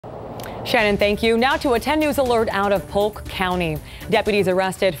Shannon, thank you. Now to a 10 News alert out of Polk County. Deputies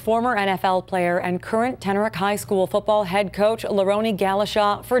arrested former NFL player and current Tenoroc High School football head coach Laroni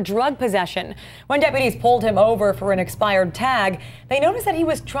Gallishaw for drug possession. When deputies pulled him over for an expired tag, they noticed that he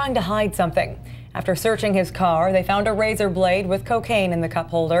was trying to hide something. After searching his car, they found a razor blade with cocaine in the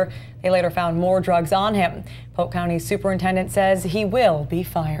cup holder. They later found more drugs on him. Polk County Superintendent says he will be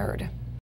fired.